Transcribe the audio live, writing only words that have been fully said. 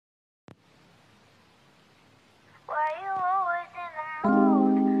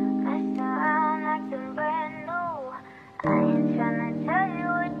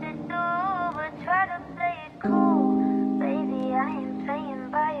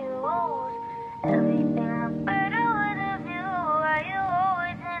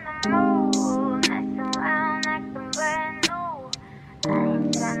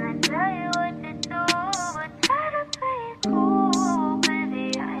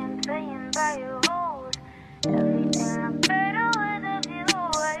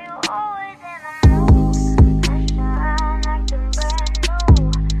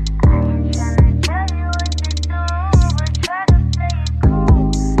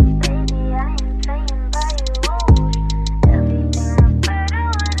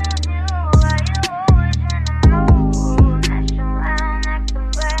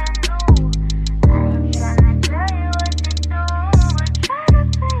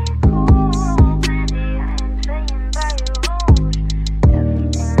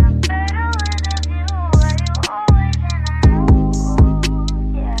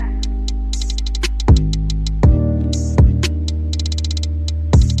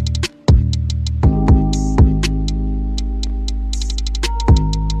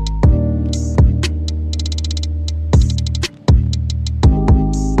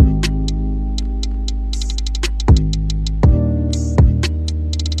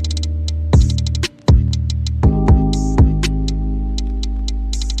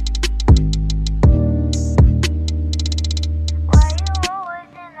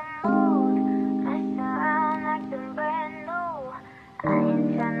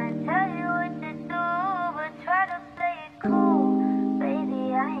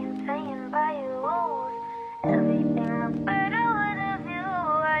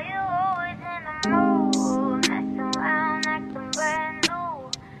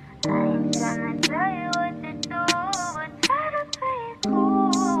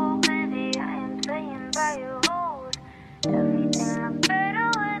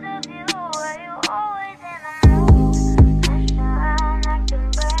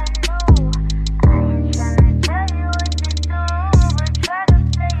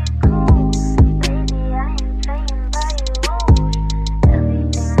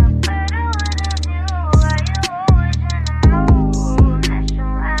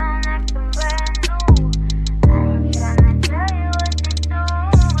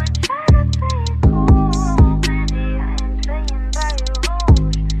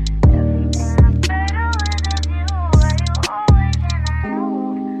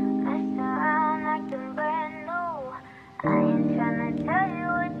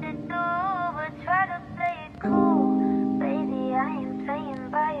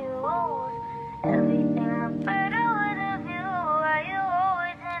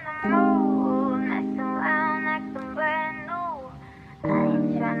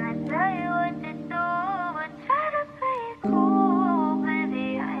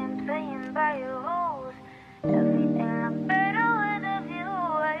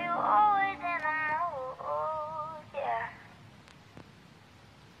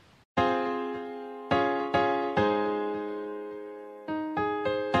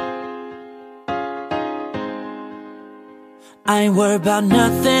I ain't worried about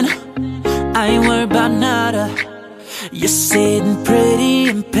nothing, I ain't worried about nada. You're sitting pretty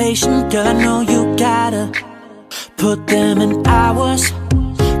impatient, girl, I know you gotta put them in hours,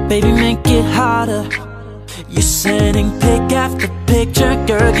 baby, make it harder. You're sending pic after picture,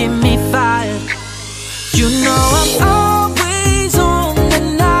 girl, give me fire. You know I'm always on the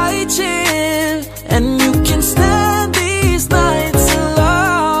night shift, and you can stand these nights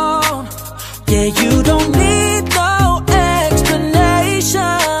alone. Yeah, you don't need no explanation,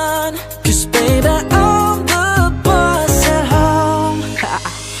 'cause baby, I'm the boss at home.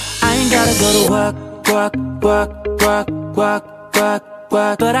 I ain't gotta go to work, work, work, work, work, work,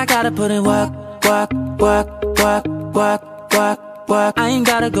 work, but I gotta put in work, work, work, work, work, work, work. I ain't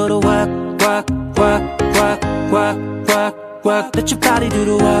gotta go to work, work, work, work, work, work, work. Let your body do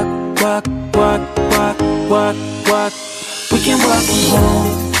the work, work, work, work, work, work. We can work from home,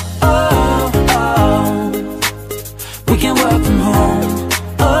 oh, oh. We can work from home,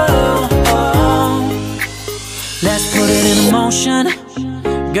 oh, oh. Let's put it in motion,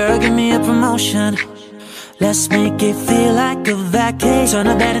 girl, give me a promotion. Let's make it feel like a vacation, turn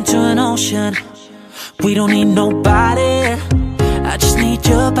a bed into an ocean. We don't need nobody, I just need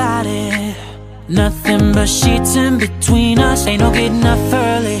your body. Nothing but sheets in between us, ain't no getting up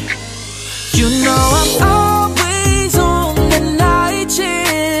early. You know I'm always on the night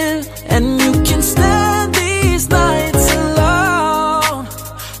shift, and you can stand these nights alone.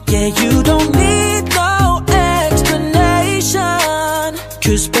 Yeah, you don't need no explanation,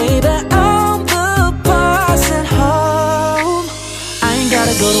 'cause baby, I'm the boss at home. I ain't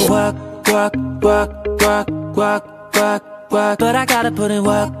gotta go to work, work, work, work, work, work, work, but I gotta put in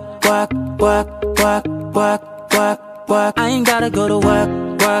work, work, work, work, work, work, work. I ain't gotta go to work,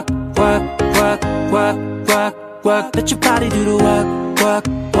 work, work, work, work, work, work. Let your body do the work, work,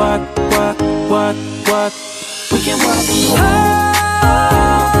 work, work, work, work. We can work from home,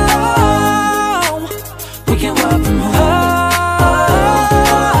 we can work from home,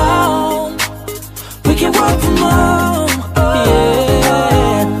 we can work from home,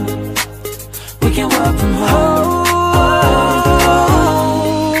 yeah. We can work from home.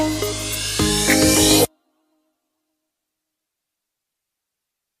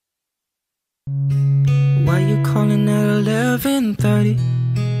 Why you calling at 11:30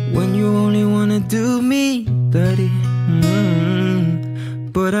 when you only wanna do me dirty?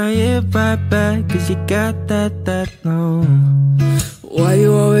 But I hit right back 'cause you got that no. Why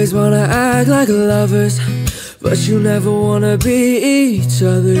you always wanna act like lovers, but you never wanna be each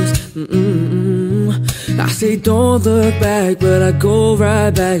other's? I say don't look back, but I go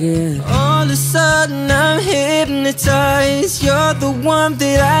right back in. All of a sudden I'm hypnotized. You're the one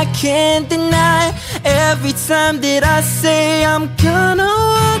that I can't deny. Every time that I say I'm gonna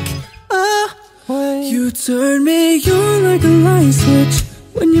walk away, you turn me on like a light switch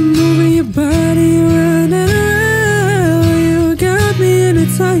when you're moving your body around and around. You got me in a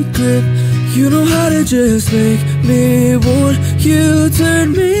tight grip. You know how to just make me want. You turn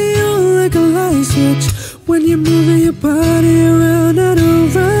me on like a light switch when you're moving your body around and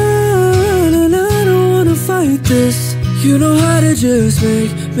around. And I don't wanna fight this. You know how to just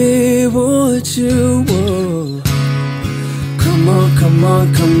make me want you. Whoa. Come on, come on,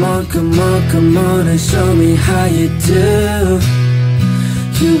 come on, come on, come on and show me how you do.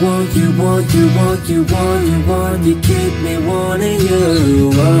 You want, you want, you want, you want, you want, you keep me wanting you.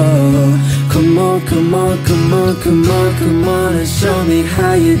 Whoa. Come on, come on, come on, come on, come on and show me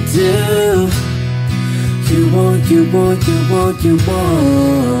how you do. You want, you want, you want, you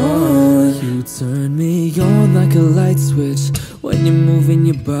want. You turn me on like a light switch when you're moving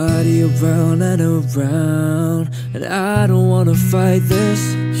your body around and around. And I don't wanna fight this.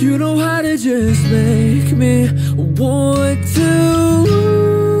 You know how to just make me want to.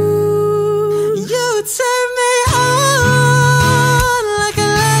 You turn me on like a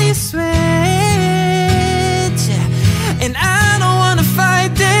light switch, and I don't wanna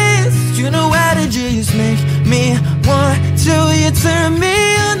fight this. You know how to just make me want to. You turn me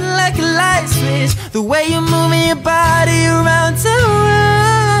on like a light switch, the way you're moving your body around and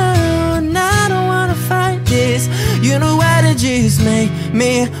around. I don't wanna fight this. You know how to just make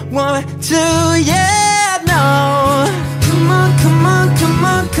me want to, yeah, no. Come on, come on, come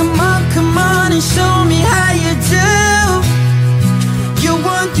on, come on, come on and show me how you do. You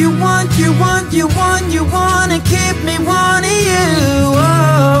want, you want, you want, you want, you want to keep me wanting you.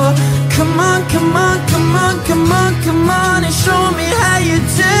 Oh, come on, come on, come on, come on, come on and show me how you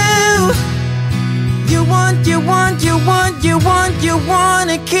do. You want, you want, you want, you want, you want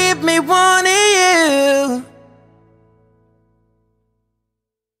to keep me wanting you.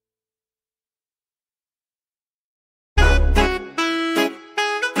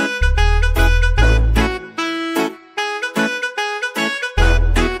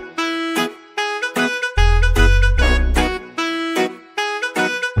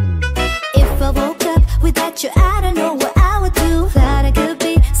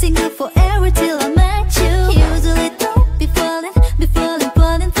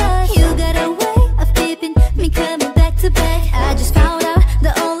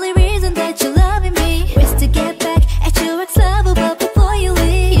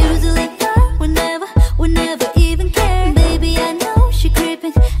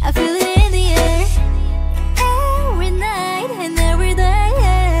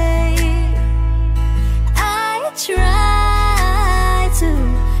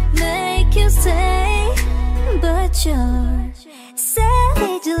 But your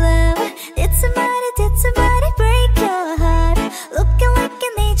savage love did somebody break your heart. Looking like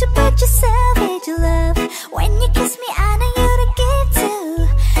an angel, but you're savage love. When you kiss me, I know you to give to,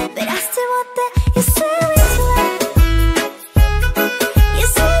 but I still want that. Your savage love, your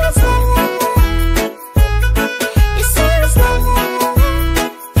savage love, your savage love.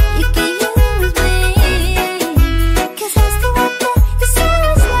 You can use me, 'cause I still want that. Your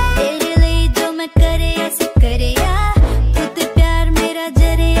savage love. तेरे लिए जो मैं करे ऐसे करे या तू ते प्यार मेरा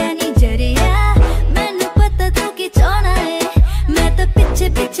जरे या नहीं जरे या मैनू पता तू की चाहना है मैं तो पीछे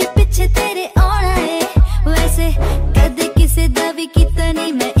पीछे पीछे तेरे आना है वैसे कदे किसे दावी कीता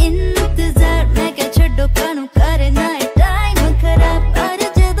नहीं मैं इंतजार मैं क्या छड्डो कानू करना है टाइम खराब पर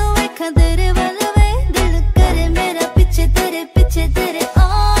जदों वेखां तेरे वल वे दिल करे मेरा पीछे तेरे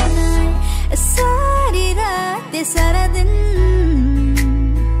आना है सारी रात ते सारा दिन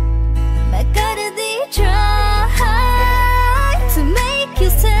मैं कर दी try to make you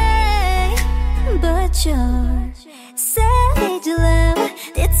stay, but your savage love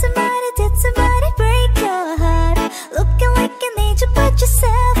did somebody break your heart. Looking like an angel, but you're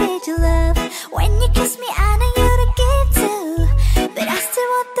savage love. When you kiss me, I know you to give to, but I still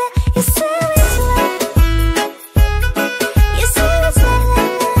want that. Your savage love, your savage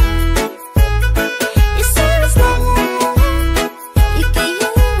love, your savage love. You can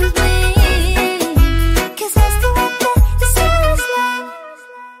use me, 'cause I still want that. Your savage love.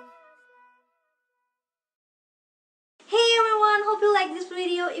 Hey everyone, hope you like this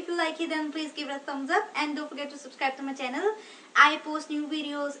video. If you like it, then please give it a thumbs up and don't forget to subscribe to my channel. I post new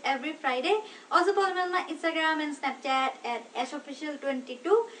videos every Friday. Also follow me on my Instagram and Snapchat at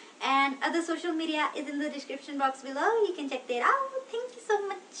ashofficial22, and other social media is in the description box below. You can check that out. Thank you so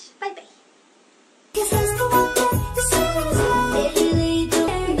much. Bye bye. 'Cause I still want that. Your savage love.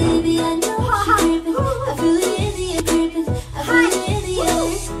 Baby, I know you're driven. I feel it in the air driven. I feel it in the air.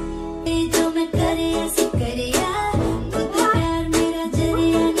 जो मैं करे ऐसे करे या तू तो प्यार मेरा जरे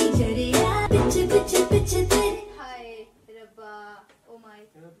या नहीं जरे या पीछे पीछे पीछे तेरे हाय रब्बा oh my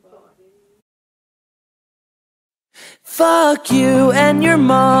God. Fuck you and your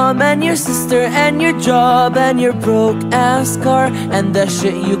mom and your sister and your job and your broke ass car and the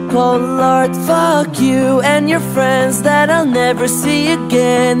shit you call art. Fuck you and your friends that I'll never see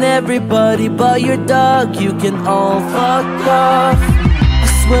again. Everybody but your dog, you can all fuck off. I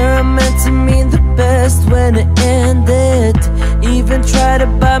swear I meant to mean the best when it ended. Even try to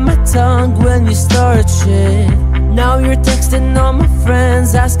bite my tongue when you start shit. Now you're texting all my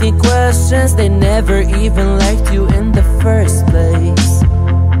friends, asking questions. They never even liked you in the first place.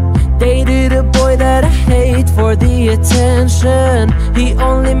 Dated a boy that I hate for the attention. He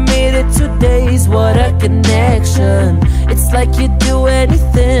only made it 2 days, what a connection. It's like you'd do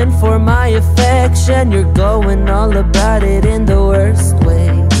anything for my affection. You're going all about it in the worst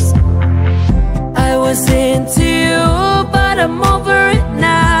ways. I was into you, but I'm over it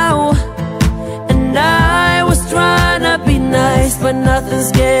now. And I was trying to be nice, but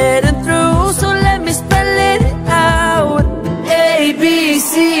nothing's getting through. So let me spell it out. A, B,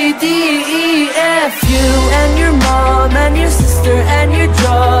 C, D, E, F. You and your mom and your sister and your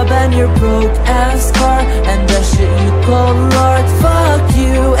job and your broke ass car and the shit you call art. Fuck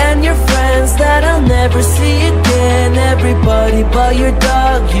you and your friends that I'll never see again. Everybody but your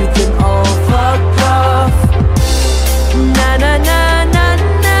dog, you can all fuck off. Na na na na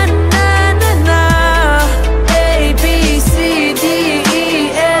na na na na. A, B, C, D, E,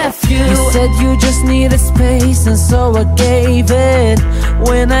 F. You said you just needed space and so I gave it.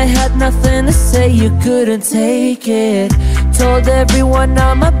 When I had nothing to say, you couldn't take it. Told everyone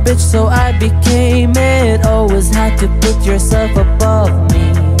I'm a bitch, so I became it. Always had to put yourself above me.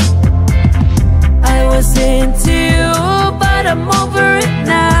 I was into you, but I'm over it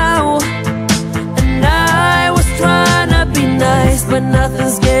now. And I was trying to be nice, but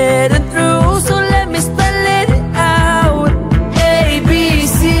nothing's getting through. So let me spell it out. A, B,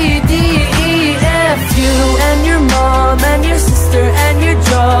 C, D, E, F. You and your mom and your sister and your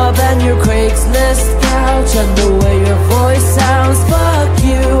job and your Craigslist couch and the way your voice sounds. Fuck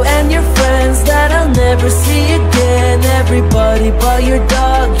you and your friends that I'll never see again. Everybody but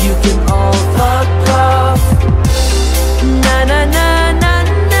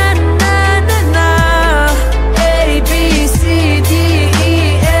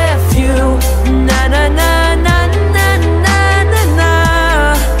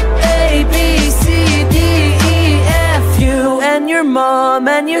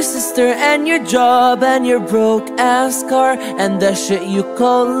your sister and your job and your broke ass car and the shit you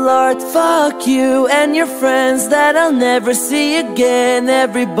call art. Fuck you and your friends that I'll never see again.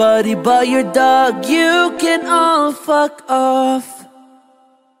 Everybody but your dog, you can all fuck off.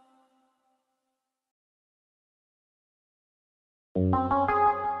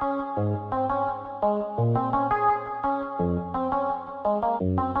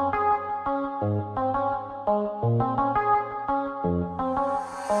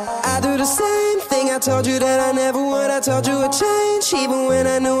 I do the same thing I told you that I never would. I told you I'd change, even when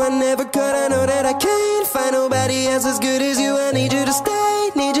I knew I never could. I know that I can't find nobody else as good as you. I need you to stay,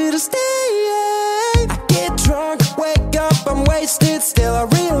 need you to stay, yeah. I get drunk, wake up, I'm wasted. Still I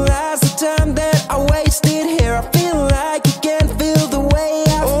realize the time that I wasted here. I feel like you can't feel the way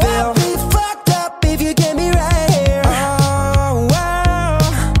I feel. I'll be fucked up if you get me right here. Oh, wow.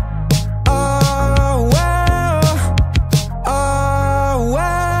 Oh, wow. Oh,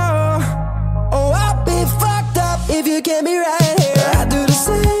 wow. Oh, I'll be fucked up if you get me right here. I do the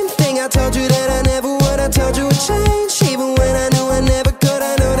same thing I told you that I never would. I told you I'd change, even when I knew I never could.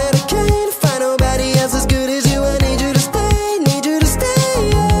 I know that I can't find nobody else as good as you. I need you to stay, need you to stay,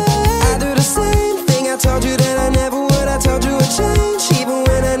 yeah. I do the same thing I told you that I never would. I told you I'd change, even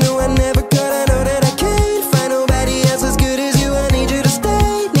when I knew I never could. I know that I can't find nobody else as good as you. I need you to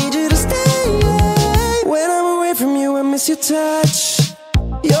stay, need you to stay, yeah. When I'm away from you, I miss your touch.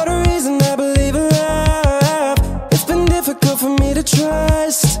 You're the reason I believe in love. It's been difficult for me to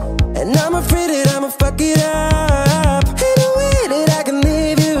trust, and I'm afraid that I'ma fuck it up. Ain't no way that I can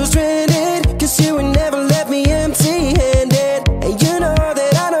leave you stranded, 'cause you would never let me empty-handed. And you know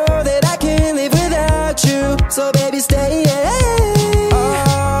that I can't live without you. So baby stay, yeah.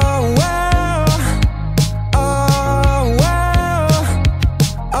 Oh, wow. Oh, wow.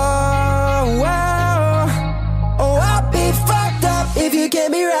 Oh, wow. Oh, I'll be fucked up if you get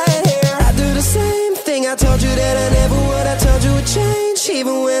me right here. I do the same thing I told you that I never would. I told you I'd change,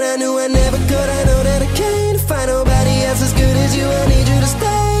 even when I knew I never could. I know that I can't find nobody else as good as you. I need you to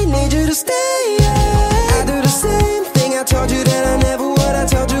stay, need you to stay, yeah. I do the same thing I told you that I never would. I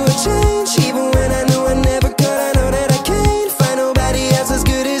told you I'd change, even when I knew I never could. I know that I can't find nobody else as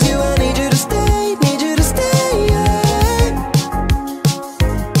good as you. I need you to stay, need you to stay, yeah.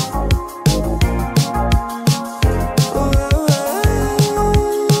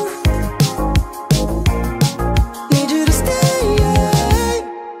 Need you to stay, yeah.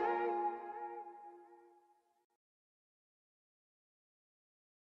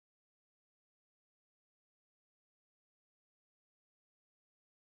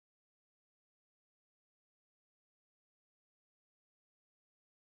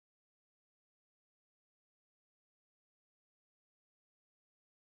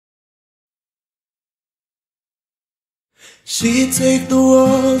 She'd take the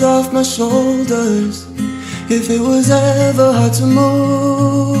world off my shoulders if it was ever hard to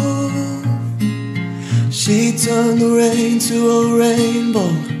move. She'd turn the rain to a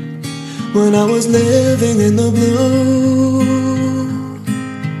rainbow when I was living in the blue.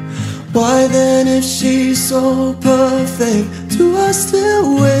 Why then, if she's so perfect, do I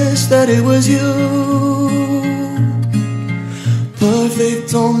still wish that it was you?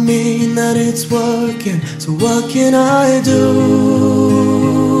 Perfect don't mean that it's working, so what can I do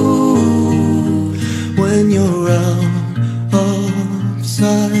when you're out of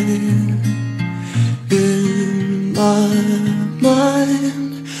sight in my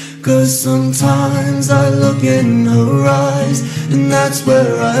mind? 'Cause sometimes I look in her eyes, and that's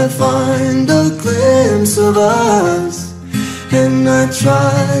where I find a glimpse of us. And I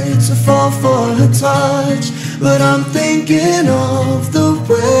try to fall for her touch, but I'm thinking of the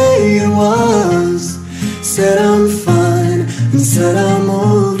way it was. Said I'm fine, and said I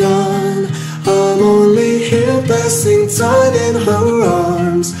moved on. I'm only here passing time in her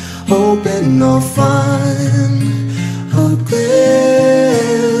arms, hoping I'll find a glimpse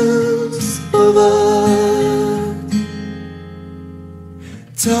of us.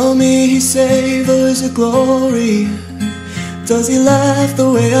 Tell me he savors your glory. Does he laugh the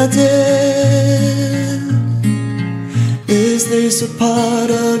way I did? Is this a part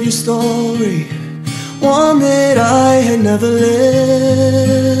of your story, one that I had never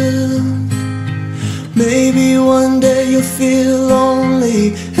lived? Maybe one day you'll feel lonely,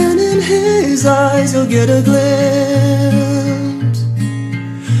 and in his eyes you'll get a glimpse.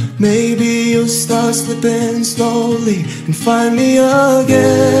 Maybe you'll start slipping slowly and find me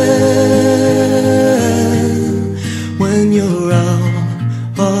again when you're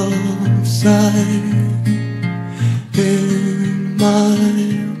out of sight in my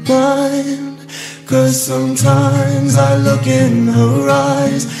mind. 'Cause sometimes I look in her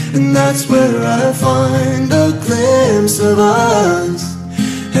eyes, and that's where I find a glimpse of us.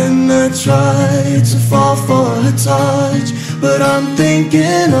 And I try to fall for her touch, but I'm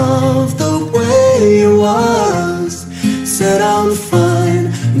thinking of the way it was. Said I'm fine,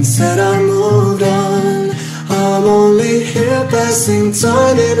 and said I moved on. I'm only here passing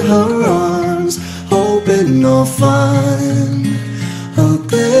time in her arms, hoping I'll find a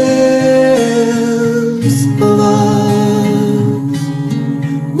glimpse of us.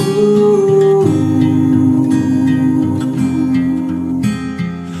 Ooh.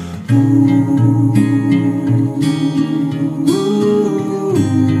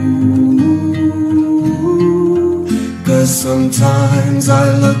 Cause sometimes I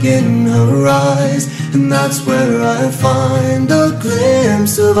look in her eyes, and that's where I find a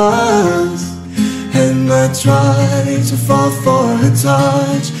glimpse of us. And I try to fall for her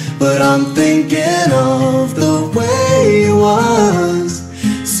touch, but I'm thinking of the way it was.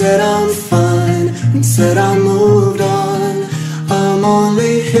 Said I'm fine, and said I moved on. I'm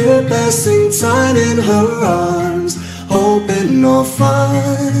only here passing time in her arms, hoping I'll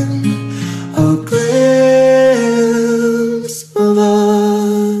find a glimpse of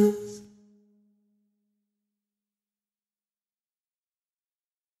us.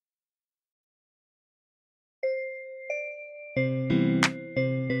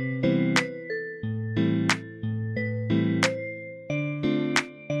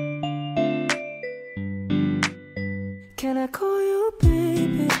 Can I call you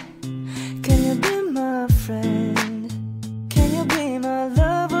baby? Can you be my friend? Can you be my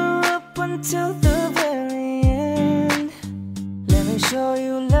lover up until the very end? Let me show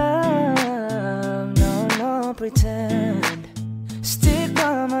you love, no pretend. Stick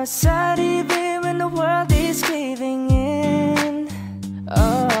by my side even when the world is caving in.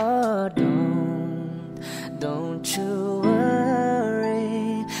 Oh, don't you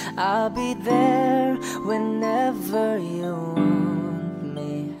worry, I'll be there whenever you want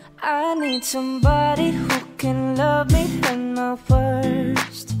me. I need somebody who can love me at my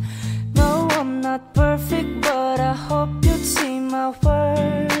worst. No, I'm not perfect, but I hope you'd see my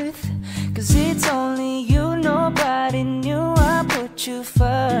worth. 'Cause it's only you, nobody knew I put you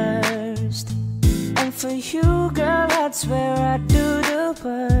first. And for you, girl, I'd swear I'd do the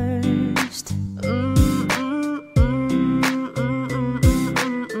worst.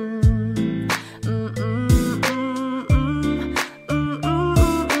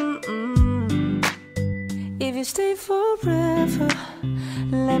 If you stay forever,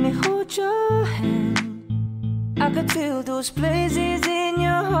 let me hold your hand. I could feel those places in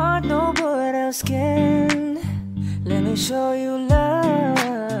your heart nobody else can. Let me show you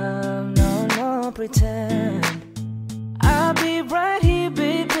love, no pretend. I'll be right here,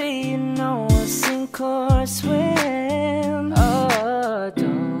 baby, you know I'll sink or swim. Oh,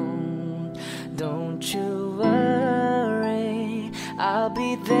 don't you worry, I'll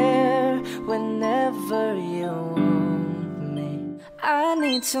be there whenever you want me. I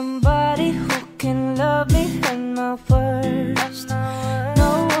need somebody who can love me at my worst. No,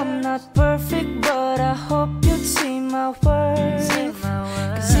 I'm not perfect, but I hope you'd see my worth.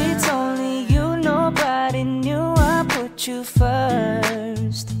 'Cause it's only you, nobody knew I put you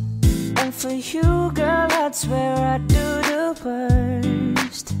first. And for you, girl, I'd swear I'd do the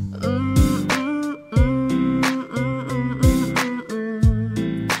worst.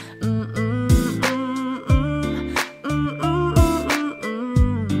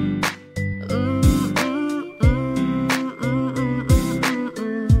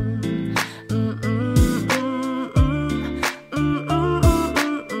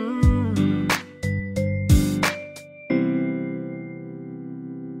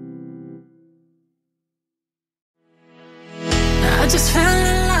 I just fell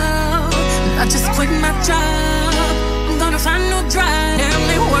in love, I just quit my job. I'm gonna find no drive. Damn,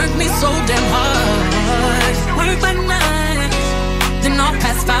 they work me so damn hard. Work by 9, then all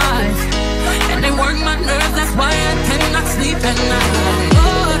past 5. And they work my nerves, that's why I cannot sleep at night.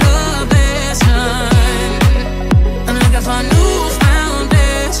 Motivation, I'm looking for a new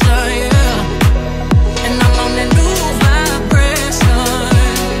foundation, yeah. And I'm on that new vibration.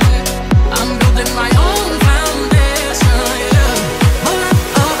 I'm building my own foundation, yeah. Hold up,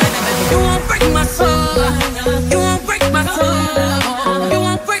 oh baby, baby, you won't break my soul. You won't break my soul. You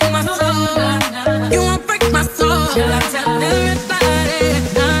won't break my soul. You won't break my soul. I tell everybody,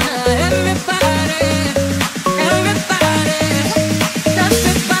 everybody, everybody.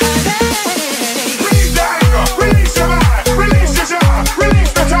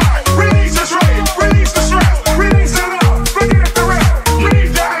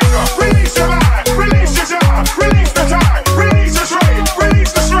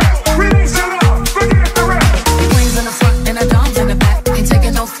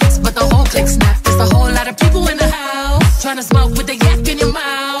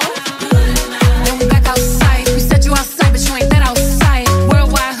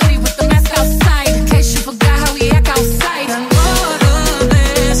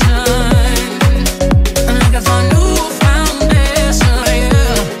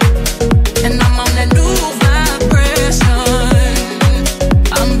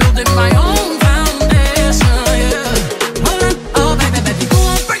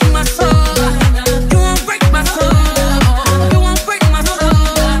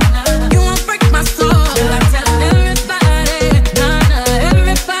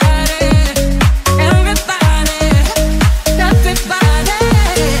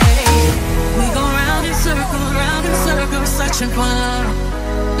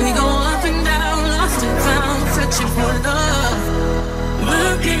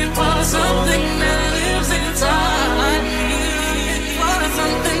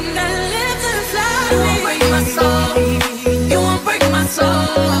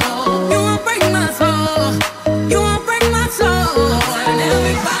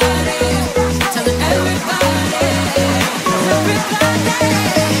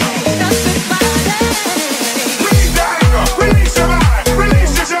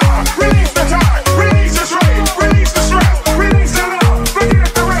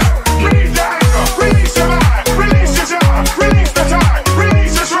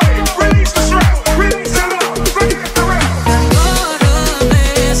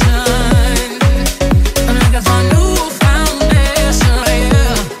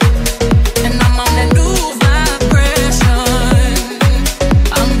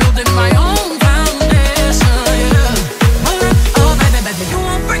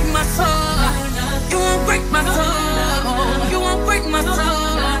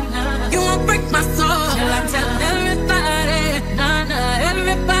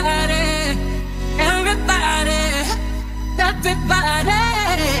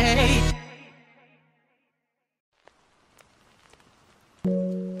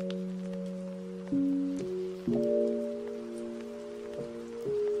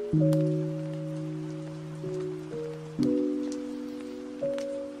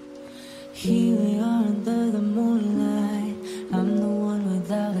 Here we are under the moonlight. I'm the one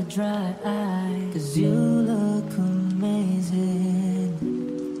without a dry eye. 'Cause you look amazing.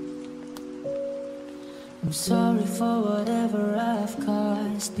 I'm sorry for whatever I've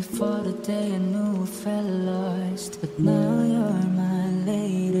caused. Before the day I knew I felt lost, but now you're my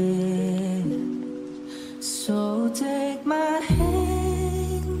lady. So take my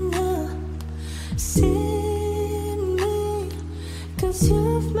hand now, see me, 'cause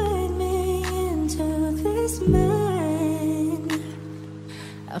you've made me into this man.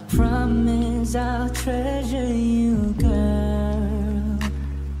 I promise I'll treasure you, girl.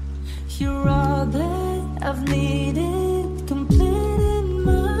 You're all that I've needed, completing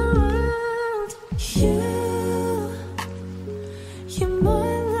my world. You're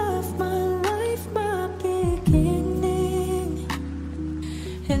my love, my life, my beginning.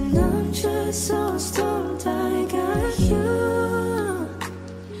 And I'm just so stumped I got you.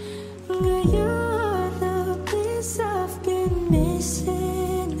 Girl, you're the piece I've been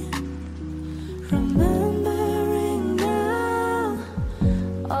missing. Remembering now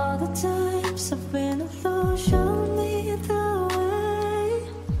all the times I've been alone. Show me the way.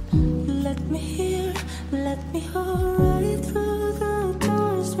 Let me hear, let me hold right through the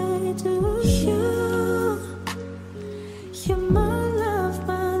doors right to you. You're my love,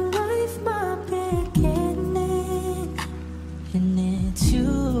 my life, my beginning. And it's you.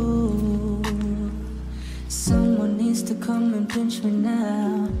 Someone needs to come and pinch me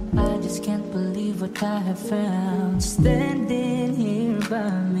now. I just can't believe what I have found, standing here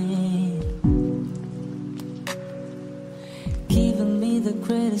by me, giving me the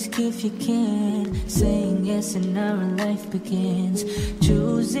greatest gift you can, saying yes and our life begins,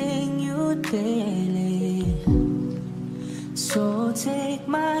 choosing you daily. So take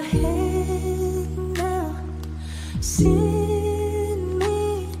my hand now, see me,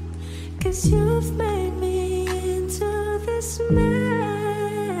 'cause you've made me into this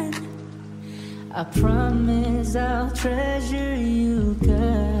man. I promise I'll treasure you,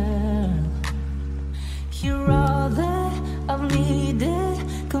 girl. You're all that I've needed,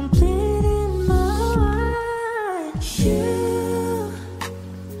 completing my life.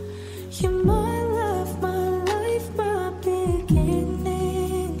 You're my love, my life, my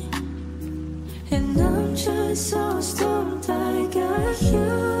beginning. And I'm just so stumped I got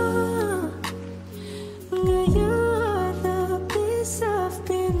you. Girl, you're the piece I've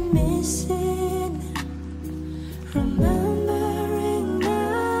been missing. Remembering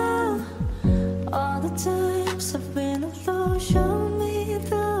now all the times I've been alone. Show me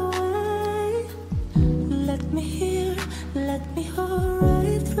the way. Let me hear, let me hold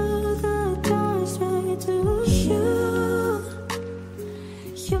right through the doors right to you.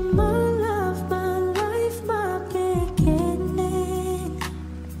 You're my love, my life, my beginning.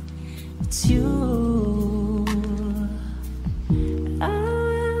 It's you. I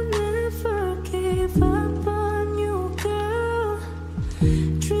will never give up on you, girl.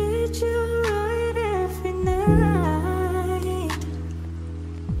 Treat you right every night.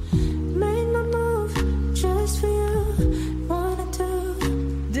 Made my move just for you. Wanted to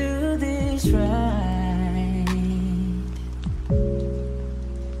do this right.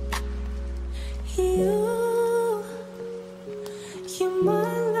 You're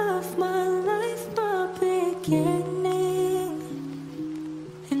my love, my life, my beginning.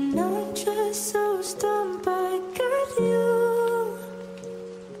 And I'm just so stumped I got you.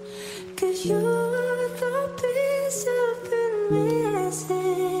 'Cause you're the piece I've been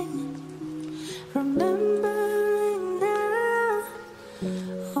missing. Remembering now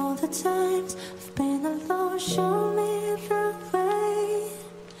all the times I've been alone. Show me the way.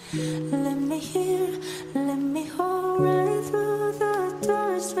 Let me hear, let me hold right through the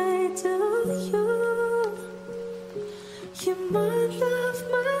doors right to you. You're my love,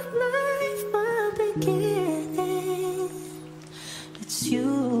 my life, my beginning. It's you.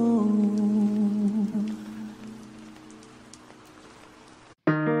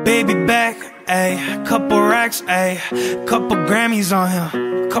 Baby back, ayy, couple racks, ayy, couple Grammys on him,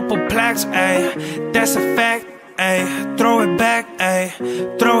 couple plaques, ayy, that's a fact, ayy, throw it back, ayy,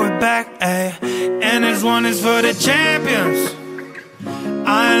 throw it back, ayy, and this one is for the champions.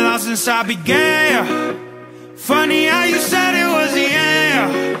 I ain't lost since I began. Funny how you said it was the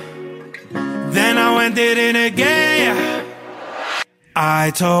end. Then I went did it again.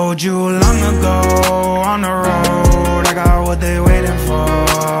 I told you long ago on the road I got what they waiting for.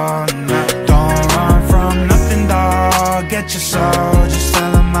 Nah, don't run from nothing, dog. Get your soul, just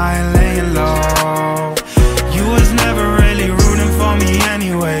tell them I ain't laying low. You was never really rooting for me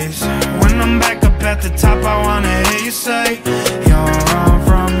anyways. When I'm back up at the top, I wanna hear you say, you don't run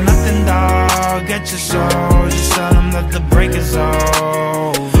from nothing, dog. Get your soul, just tell them that the break is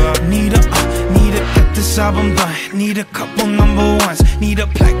over. Need a get this album done. Need a couple number ones. Need a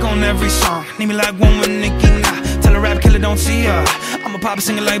plaque on every song. Need me like one with Nicki, nah. Tell a rap killer don't see her. I'm a pop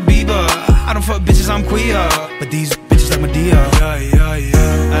singer like Bieber. I don't fuck bitches, I'm queer. But these bitches like Medea. Yeah,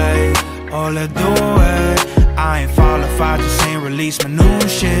 ay, oh, let's do it. I ain't fall if I just ain't release my new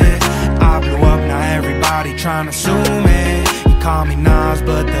shit. I blew up, now everybody tryna sue me. You call me Nas,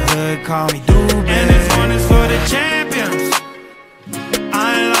 but the hood call me Doobie. And this one is for the champions. I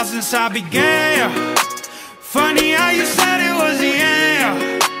ain't lost since I began. Funny how you said it was the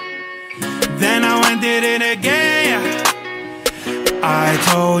end. Then I went did it again. I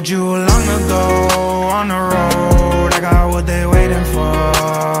told you long ago on the road, I got what they waiting for.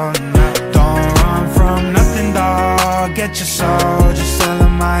 Nah, don't run from nothing, dog. Get your soul, just tell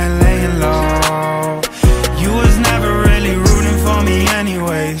them I ain't laying low. You was never really rooting for me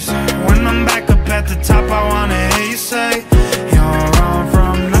anyways. When I'm back up at the top, I wanna hear you say, you don't run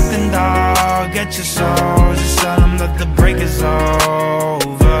from nothing, dog. Get your soul, just tell them that the break is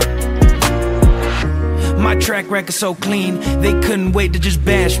over. My track record so clean, they couldn't wait to just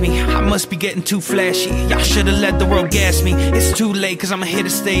bash me. I must be getting too flashy. Y'all should've let the world gas me. It's too late, cause I'm here to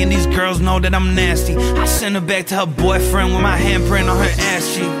stay, and these girls know that I'm nasty. I send her back to her boyfriend with my handprint on her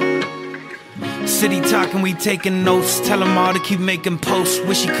ass cheek. City talking, we taking notes. Tell him all to keep making posts.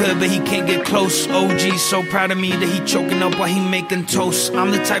 Wish he could, but he can't get close. OG so proud of me that he choking up while he making toast.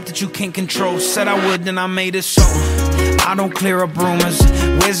 I'm the type that you can't control. Said I would, then I made it so. I don't clear up rumors.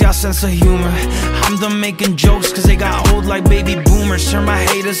 Where's y'all sense of humor? I'm done making jokes cause they got old like baby boomers. Turn my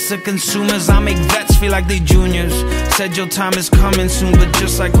haters to consumers. I make vets feel like they juniors. Said your time is coming soon, but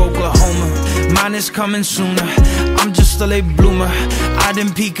just like Oklahoma, mine is coming sooner. I'm just a late bloomer. I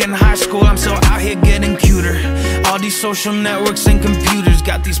didn't peak in high school, I'm still out here getting cuter. All these social networks and computers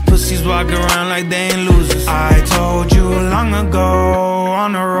got these pussies walking around like they ain't losers. I told you long ago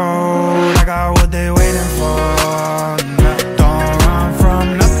on the road, I got what they waiting for. Don't run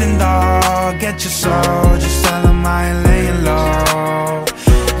from nothing, dog. Get your soul, just tell them I ain't laying low.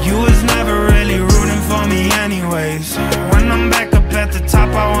 You was never really rooting for me anyways. When I'm back up at the top,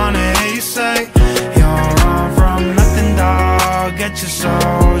 I wanna hear you say, you don't run from nothing, dog. Get your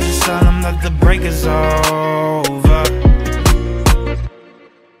soul, just tell them that the break is over.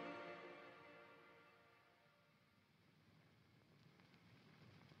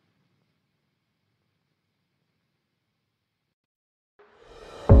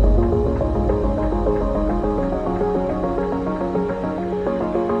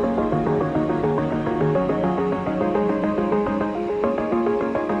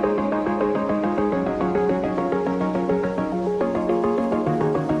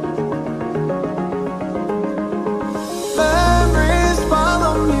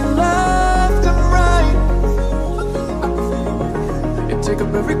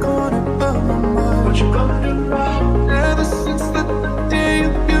 Every corner of my mind. What you gonna do now? Ever since the day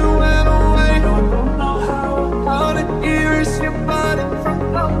you went away, I don't know how to erase your body from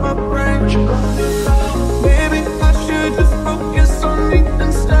out my brain. What you gonna do now? Maybe I should just focus on me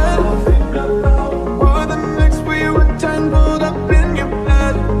instead. Think about what the next we were tangled up in your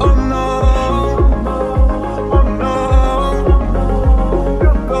bed. Oh no, oh no,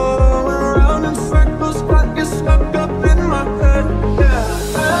 you're going around in circles, got you stuck up in my head. Yeah.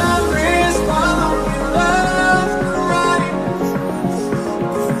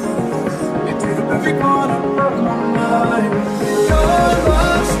 Every corner of my mind. Your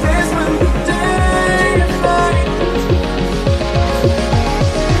love stays with me day and night.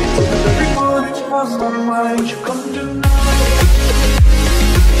 Every corner of my mind. You come to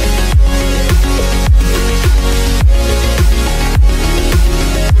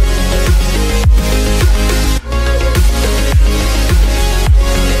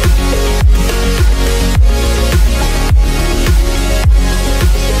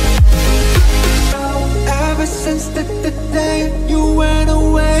since the day you went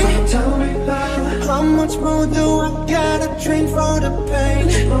away, tell me how much more do I gotta drink for the pain?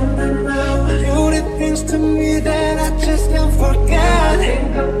 You did things to me that I just can't forget.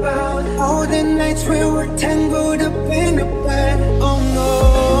 Think about all the nights we were tangled up in your bed. Oh no,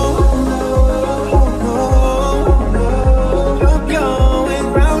 oh no, you're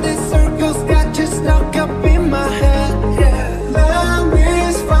going round in circles, got you stuck up in my head. Yeah.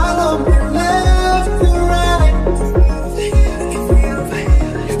 Memories follow me left and right.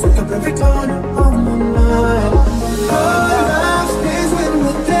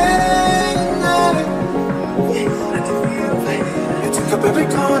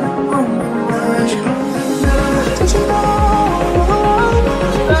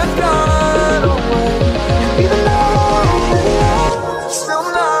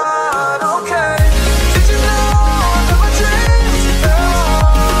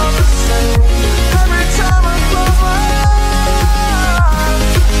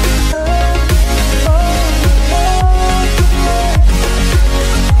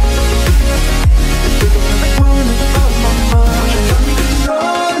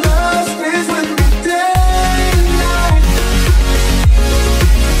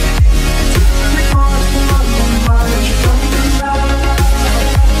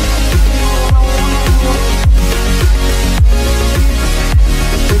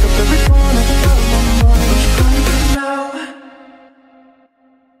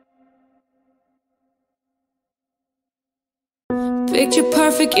 Picture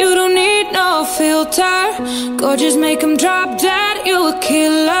perfect, you don't need no filter. Gorgeous, make 'em drop dead, you a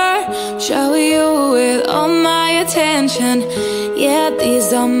killer. Shower you with all my attention. Yeah,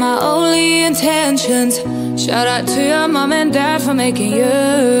 these are my only intentions. Shout out to your mom and dad for making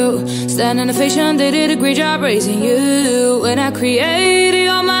you. Standing ovation, they did a great job raising you. When I created,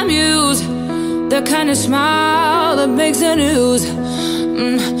 you're my muse. The kind of smile that makes the news.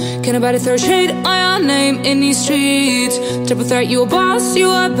 Can nobody throw shade on your name in these streets? Triple threat, you a boss, you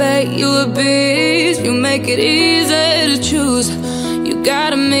a bait, you a beast. You make it easy to choose. You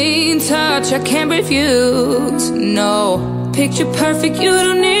got a mean touch, I can't refuse. No, picture perfect, you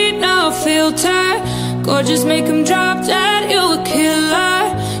don't need no filter. Gorgeous, make 'em drop dead, you a killer.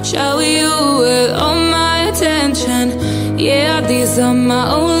 Shower you with all my attention. Yeah, these are my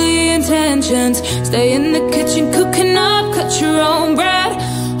only intentions. Stay in the kitchen cooking up, cut your own bread.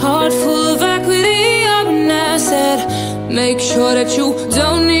 Heart full of equity, I'm an asset. Make sure that you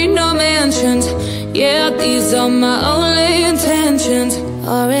don't need no mentions. Yeah, these are my only intentions.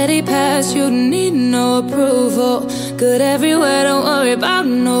 Already passed, you need no approval. Good everywhere, don't worry about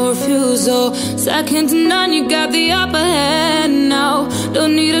no refusal. Second to none, you got the upper hand now.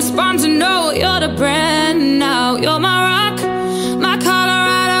 Don't need a sponsor, no, you're the brand now. You're my rock, my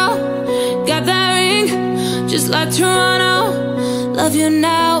Colorado. Got that ring, just like Toronto. Love you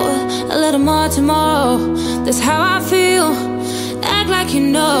now, a little more tomorrow. That's how I feel. Act like you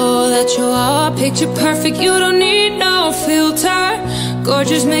know that you are picture perfect. You don't need no filter.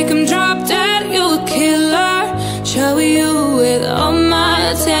 Gorgeous, make 'em drop dead. You a killer. Shower you with all my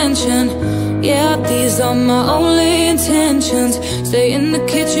attention. Yeah, these are my only intentions. Stay in the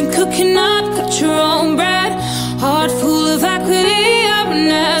kitchen cooking up, cut your own bread. Heart full of equity, I'm an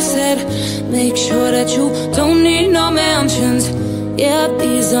asset. Make sure that you don't need no mentions. Yeah,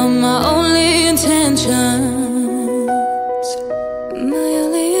 these are my only intentions. My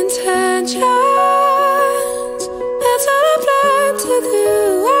only intentions. That's all I plan to do.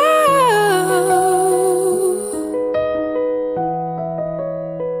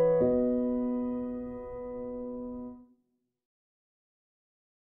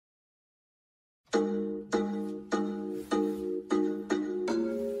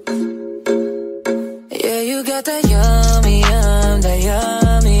 Yeah, you got that yummy, that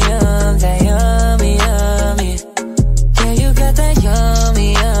yummy, that yummy, yummy. Yeah, you got that yummy,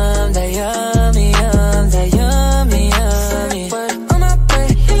 that yummy, that yummy, yummy. On my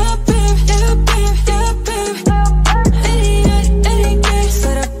bread, yeah, babe, yeah, babe, yeah, babe. Any day,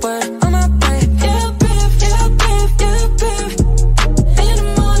 say that word. On my bread, yeah, babe, yeah, babe, yeah, babe. In the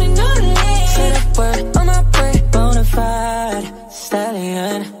morning, no delay, say that word. On my bread, bonafide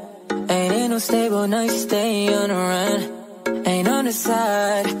stallion. Ain't in no stable, now you stay on the run. Ain't on the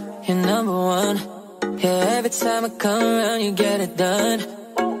side, you're number one. Yeah, every time I come around, you get it done.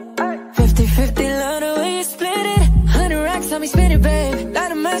 50-50, love the way you split it. 100 racks on me, spin it, babe.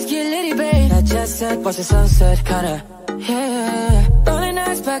 Light a match, get litty, babe. I just said, watch the sunset, kinda. Yeah, rolling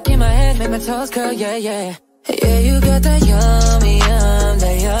eyes back in my head, make my toes curl, yeah, yeah. Yeah, you got that yummy,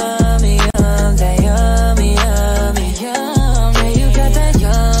 that yummy, that yummy, yummy, yum. Yeah, you got that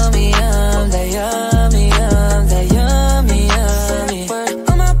yummy, that yummy, that yummy, yummy.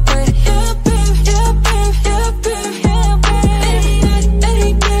 On my bread, yeah, babe, yeah, babe, yeah, babe, yeah, babe.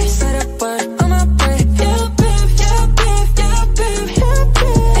 Any day, say that word. On my bread, yeah, babe, yeah, babe, yeah, babe, yeah,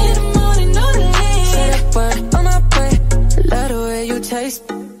 babe. In the morning, no delay, say that word. On my bread, love the way you taste.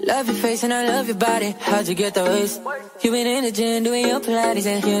 Love your face and I love your body. How'd you get the waist? You been in the gym doing your Pilates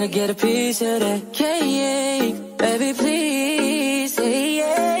and here to get a piece of that cake. Baby, please say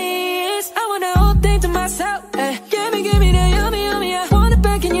yes. I want the whole thing to myself. Hey, give me that yummy, yummy. I want it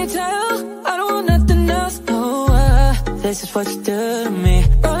back in your tail. I don't want nothing else. No, this is what you do to me.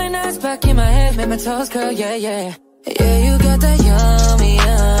 Rolling eyes back in my head, make my toes curl, yeah, yeah. Yeah, you got that yummy,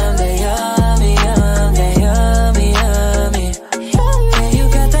 that yummy, that yummy, yummy. Yeah, you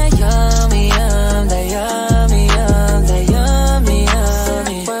got that yummy, that yummy, that yummy,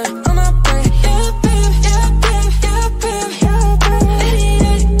 yummy. On my bread, yeah, babe, yeah, babe, yeah, babe, yeah, babe.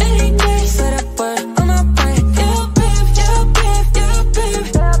 Any day, say that word. On my bread, yeah, babe, yeah, babe, yeah, babe.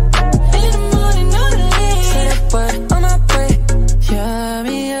 In the morning, no delay, say that word. On my bread,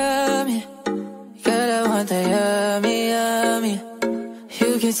 yummy, yummy. Girl, I want that yummy, yummy.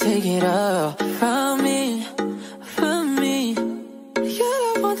 You can take it all from me.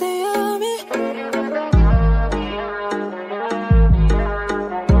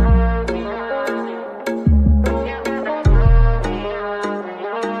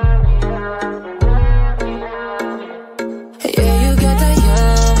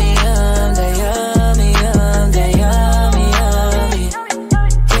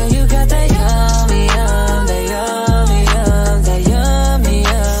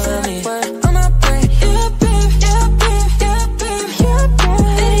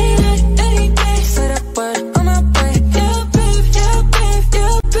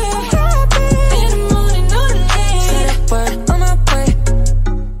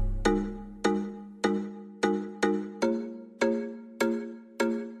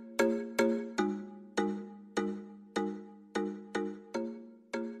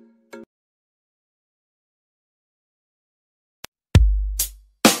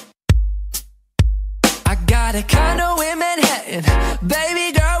 got a condo in Manhattan.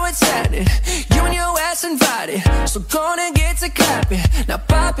 Baby girl, what's happening? You and your ass invited, so gonna get to clapping. Now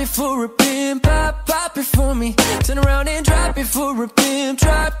pop it for a pimp, pop it for me. Turn around and drop it for a pimp,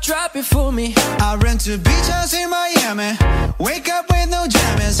 drop it for me. I rent a beach house in Miami, wake up with no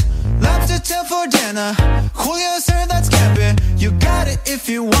jammies. Lobster tail for dinner, Julio sir, that's camping. You got it if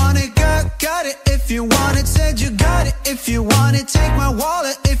you want it, got it if you want it. Said you got it if you want it, take my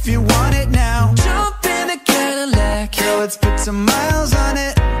wallet if you want it now. Jump in the Cadillac, girl, let's put some miles on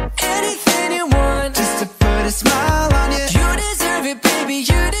it. Anything you want, just to put a smile on you. You deserve it, baby,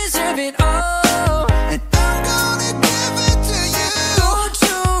 you deserve it all. And I'm gonna give it to you. Gold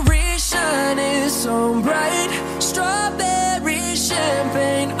jewelry shining so bright, strawberry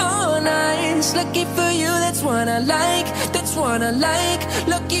champagne all nice. Lucky for you, that's what I like, that's what I like.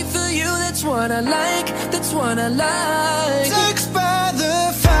 Lucky for you, that's what I like, that's what I like. Sex by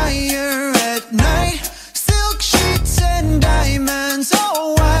the fire at night, silk sheets and diamonds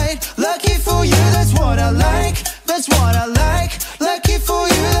all white. Lucky for you, that's what I like, that's what I like. Lucky for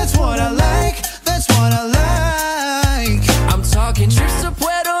you, that's what I like, that's what I like. I'm talking trips to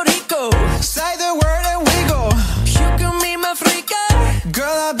Puerto Rico, say the word and we go. You can be my freaka,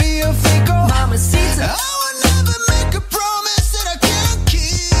 girl, I'll be your fico. Mamacita, I will never make a promise that I can't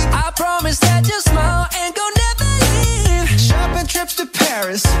keep. I promise that you'll smile and go never leave. Shopping trips to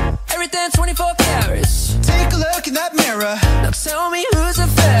Paris, everything 24 carats. Take a look in that mirror, now tell me who's the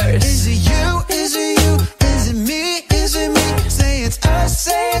fairest. Is it you, is it you, is it me, is it me? Say it's us,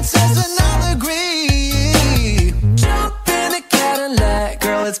 and I'll agree. Jump in the Cadillac,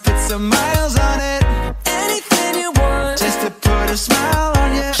 girl, let's put some miles on it. Anything you want, just to put a smile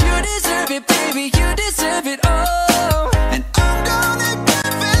on you. You deserve it, baby, you deserve it all. And I'm gonna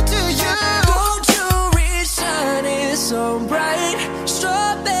give it to you. Gold jewelry shining so bright,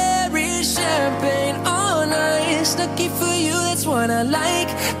 strawberry champagne all nice. Lucky for you, that's what I like,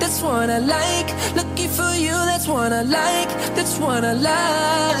 that's what I like. Lucky for you, that's what I like, that's what I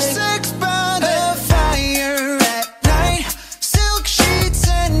like. Sex by the fire at night, silk sheets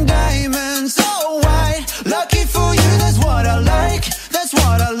and diamonds all white. Lucky for you, that's what I like, that's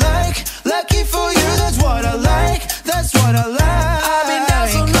what I like. Lucky for you, that's what I like, that's what I like. I've been down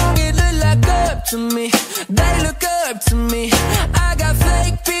so long, it look like up to me. They look up to me. I got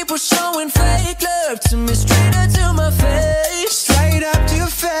fake people showing fake love to me. Straight up to my face, straight up to your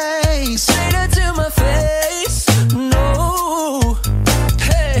face, straight up to my face. No,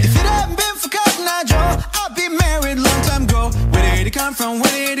 hey. If it hadn't been for Cotton Eye Joe, I'd be married long time ago. Where did it come from?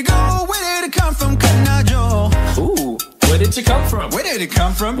 Where did it go? Where did it come from, Cotton Eye Joe? Ooh, where did you come from? Where did it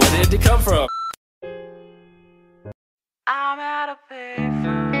come from? Where did it come from? I'm out of payphone.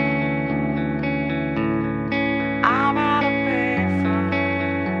 I'm out of payphone.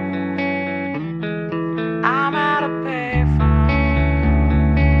 I'm out of payphone.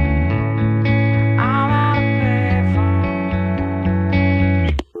 I'm out of payphone.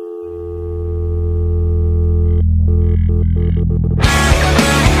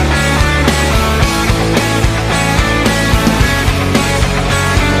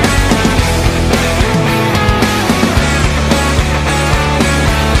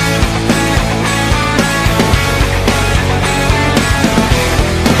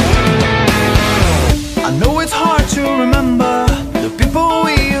 I know it's hard to remember the people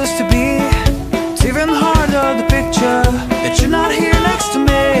we used to be. It's even harder the picture that you're not here next to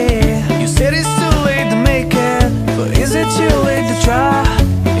me. You said it's too late to make it, but is it too late to try?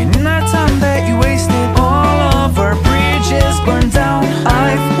 And in that time that you wasted, all of our bridges burned down.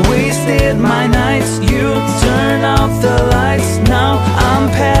 I've wasted my nights, you turn off the lights. Now I'm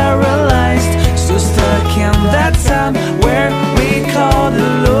paralyzed, so stuck in that time where we called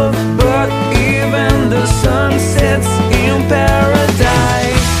it love. But even the sun sets in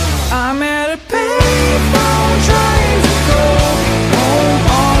paradise. I'm at a payphone trying to go home.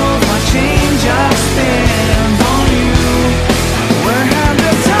 All of my change I spend on you. Where have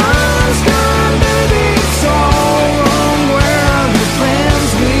the times gone, baby? It's all wrong. Where are the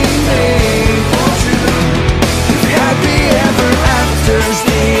plans we made for true? If happy ever afters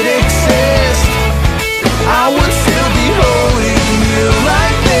did exist, I would still be holding you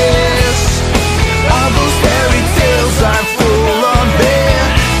like this. All those fairy tales are full of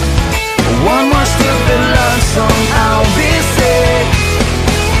it. One more stupid love song, I'll be sick.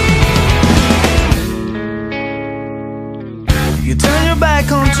 You turn your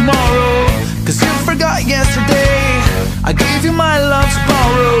back on tomorrow, cause you forgot yesterday. I gave you my love to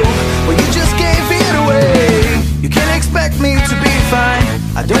borrow, but you just gave it away. You can't expect me to be fine,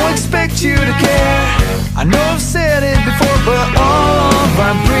 I don't expect you to care. I know I've said it before, but all of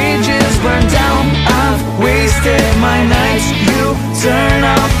our bridges burned down. I've wasted my nights. You turn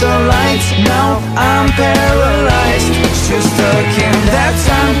off the lights, now I'm paralyzed. Still stuck in that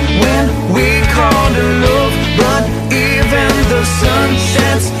time when we called it love, but even the sun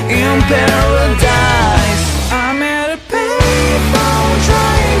sets in paradise. I'm at a payphone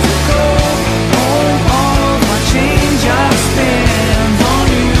trying to go home. All of my change I spend on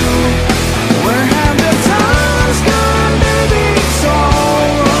you. Where have the times gone, baby? It's all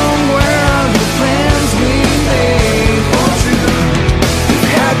wrong. Where are the plans we made for two? If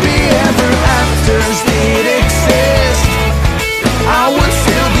happy ever afters did exist, I would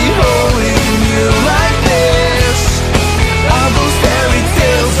still be holding you like this. All those fairy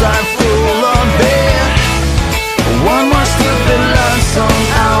tales are full of it. One more stupid love song,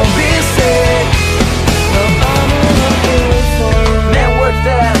 I'll be sick. Man, work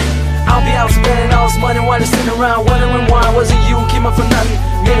that. I'll be out spending all this money while you're sitting around wondering why wasn't you came up for nothing.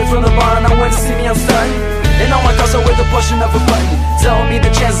 Made it from the bottom, I went to see me, I'm stunning. And all my costs are with the pushing of a button, telling me the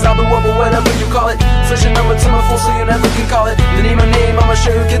chances I'll be up or whatever you call it. Switch your number to my phone so you never can call it. The name, my name, I'm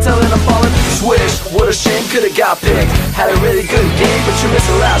sure you can tell that I'm falling. Swish, what a shame, could've got picked. Had a really good game, but you missed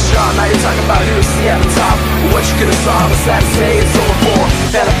the last shot. Now you're talking about who to see at the top. What you could've saw, but sad to say it's over for.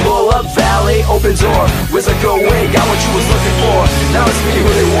 Had a pull up, valet, open door. Wizard go away, got what you was looking for. Now it's me who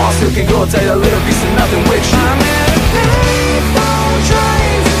they want, still can go tell you a little piece of nothing with you. I'm at a payphone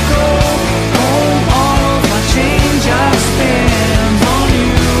trying to go home. All of my change I spend on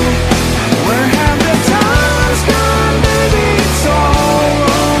you. Where have the times gone, baby? It's all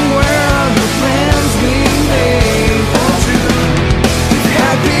wrong. Where are the plans we made for two? If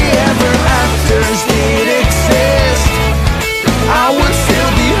happy ever afters did exist, I would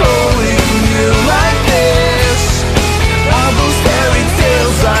still be holding you like this. All those fairy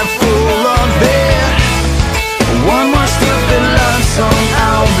tales are full of it. One more stupid love song,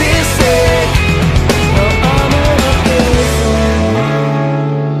 I'll be sick.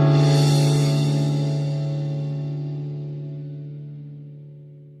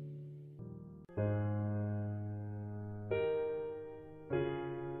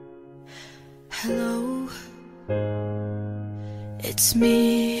 Hello, it's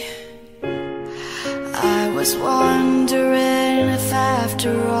me. I was wondering if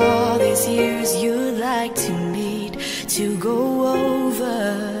after all these years you'd like to meet, to go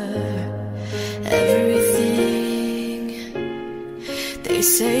over everything. They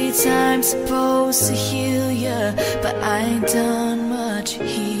say time's supposed to heal ya, but I ain't done much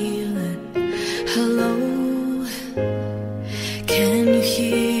healing. Hello, can you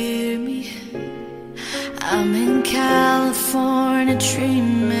hear me? I'm in California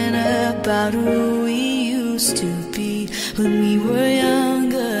dreaming about who we used to be when we were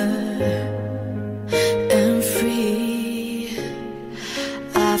younger and free.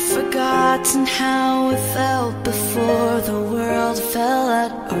 I've forgotten how it felt before the world fell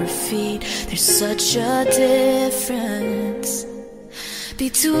at our feet. There's such a difference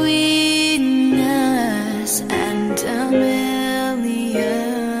between us and a million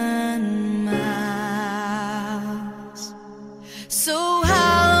miles. So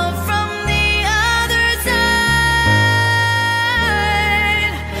hello from the other side.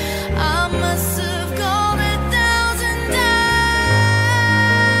 I must have gone 1,000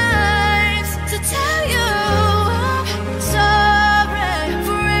 times to tell you I'm sorry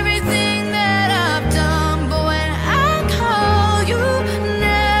for everything that I've done. But when I call, you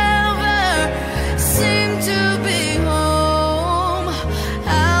never seem to be home.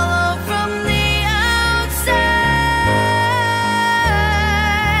 Hello from the outside.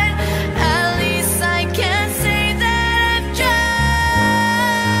 At least I can say that I've tried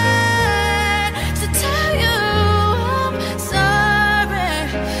to tell you I'm sorry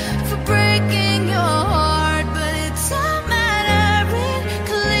for breaking your heart. But it don't matter, it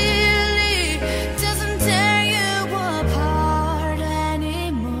clearly doesn't tear you apart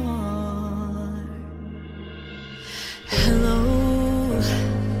anymore. Hello,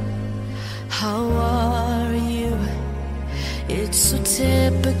 how are you? It's so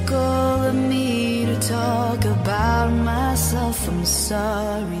typical of me to talk about myself. I'm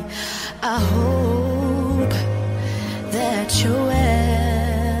sorry. I hope that you're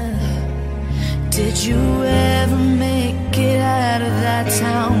well. Did you ever make it out of that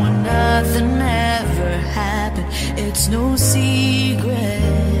town where nothing ever happened? It's no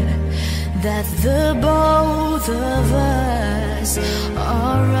secret that the both of us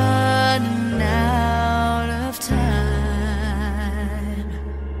are running out of time.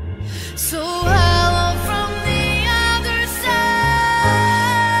 So hello from the other side.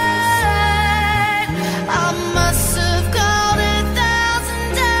 I must have called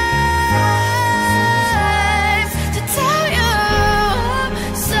 1,000 times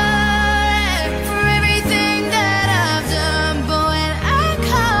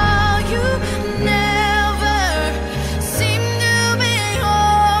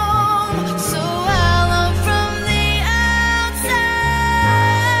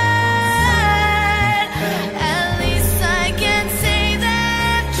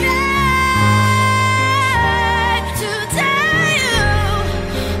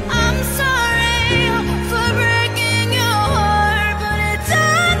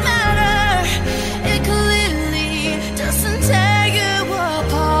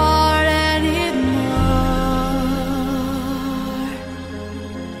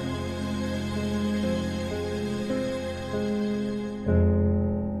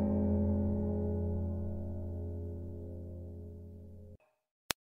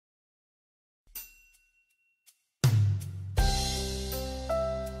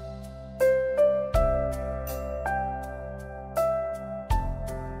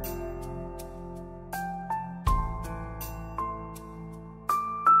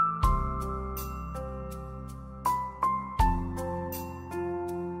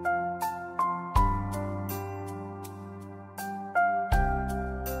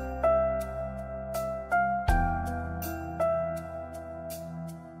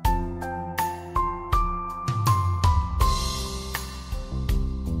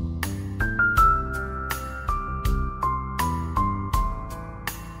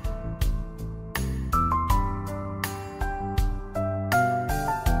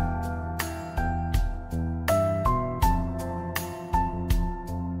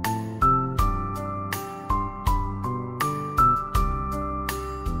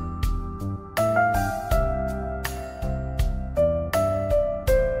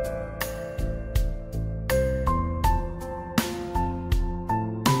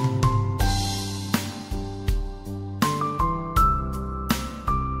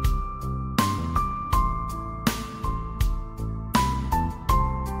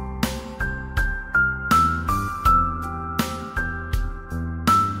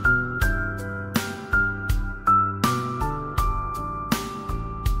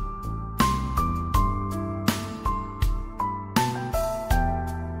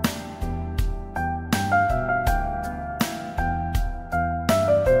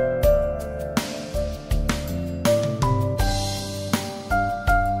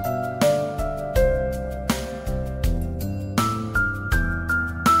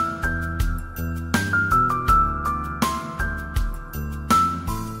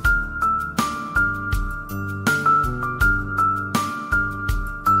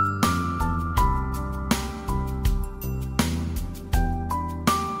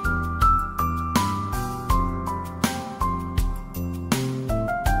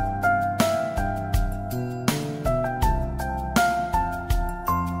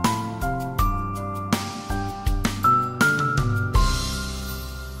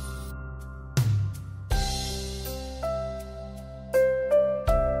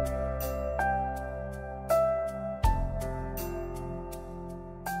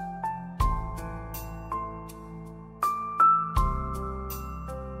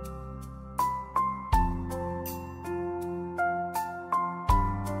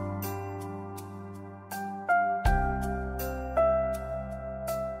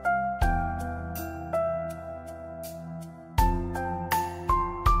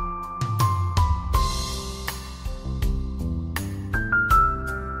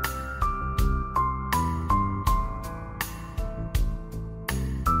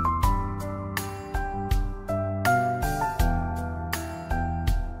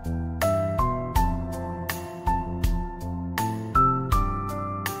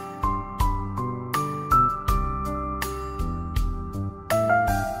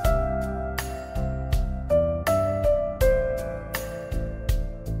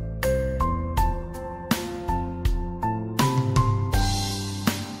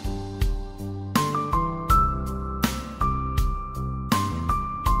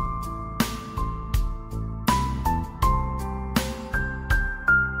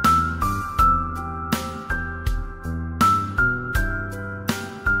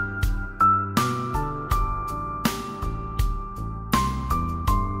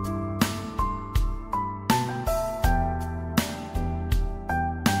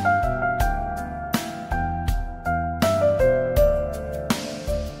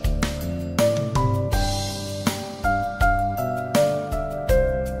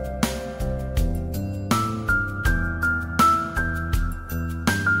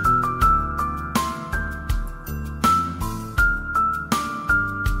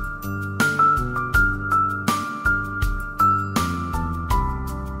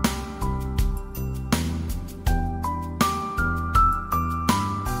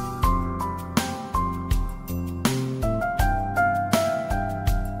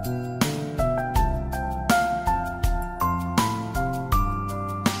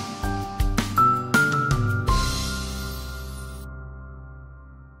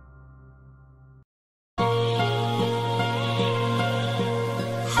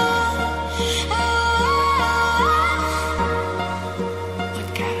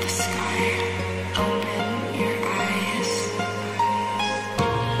Hastag.